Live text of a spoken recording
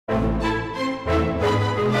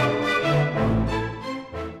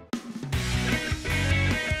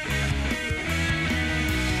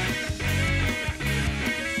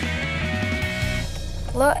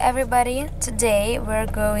Hello everybody, today we're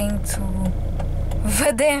going to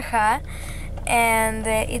VDNH, and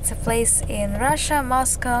it's a place in Russia,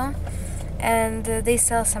 Moscow, and they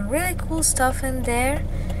sell some really cool stuff in there,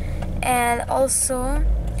 and also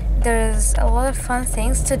there's a lot of fun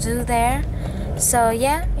things to do there. So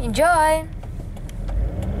yeah, enjoy!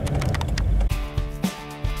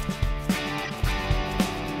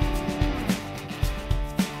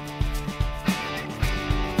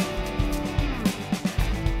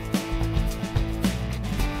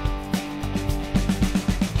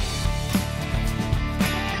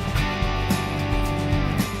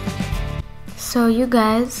 So you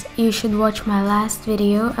guys, you should watch my last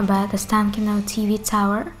video about the Stankino TV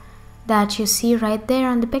tower that you see right there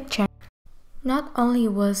on the picture. Not only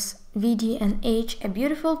was VDNH a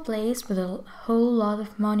beautiful place with a whole lot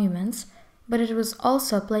of monuments, but it was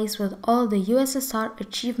also a place with all the USSR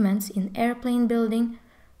achievements in airplane building,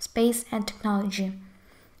 space and technology.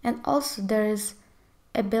 And also there is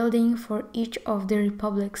a building for each of the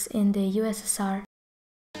republics in the USSR.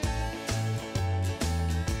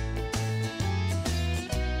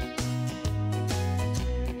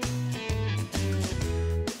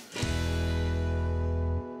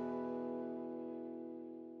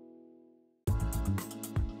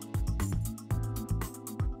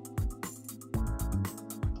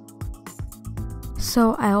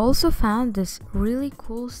 So I also found this really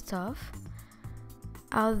cool stuff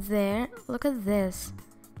out there. Look at this.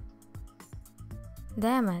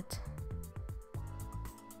 Damn it.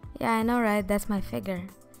 Yeah, I know, right? That's my figure.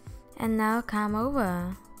 And now come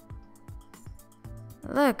over.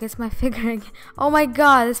 Look, it's my figure again. Oh my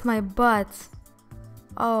god, it's my butt.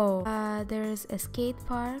 Oh, there's a skate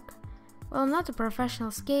park. Well, I'm not a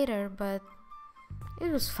professional skater, but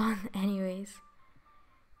it was fun anyways.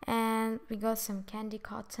 And we got some candy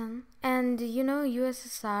cotton, and you know,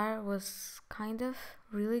 USSR was kind of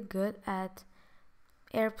really good at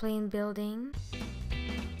airplane building.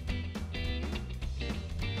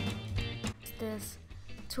 This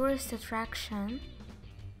tourist attraction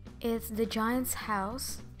is the Giant's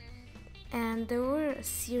house, and there were a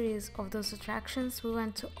series of those attractions. We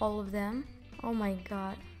went to all of them. Oh my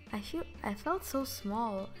god, I felt so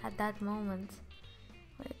small at that moment.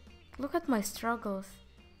 Like, look at my struggles.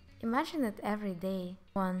 Imagine it every day.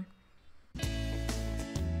 One.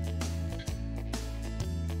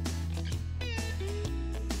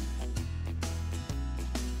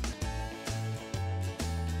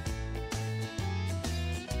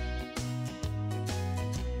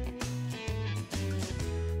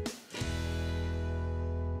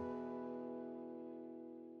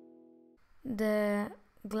 The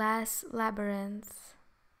glass labyrinth.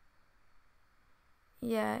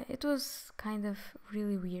 Yeah, it was kind of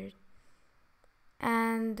really weird.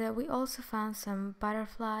 And we also found some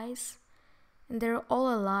butterflies, and they're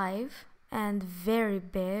all alive and very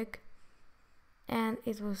big, and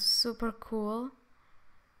it was super cool.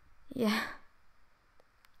 Yeah.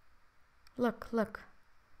 Look.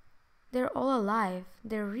 They're all alive.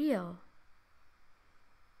 They're real.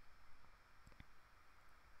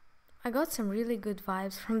 I got some really good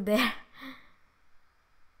vibes from there.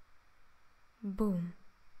 Boom.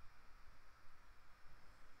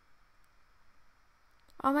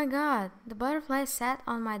 Oh my god, the butterfly sat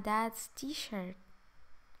on my dad's t-shirt.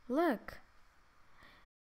 Look.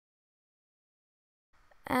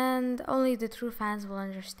 And only the true fans will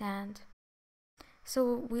understand.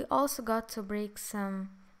 So we also got to break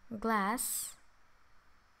some glass.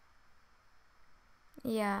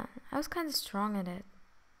 Yeah, I was kind of strong at it.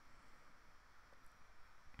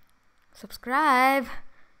 Subscribe!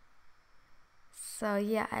 So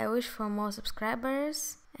yeah, I wish for more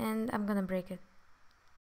subscribers, and I'm gonna break it.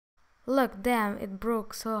 Look, damn, it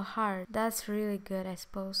broke so hard. That's really good, I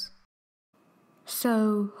suppose.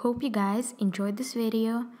 So, hope you guys enjoyed this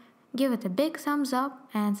video. Give it a big thumbs up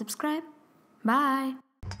and subscribe. Bye!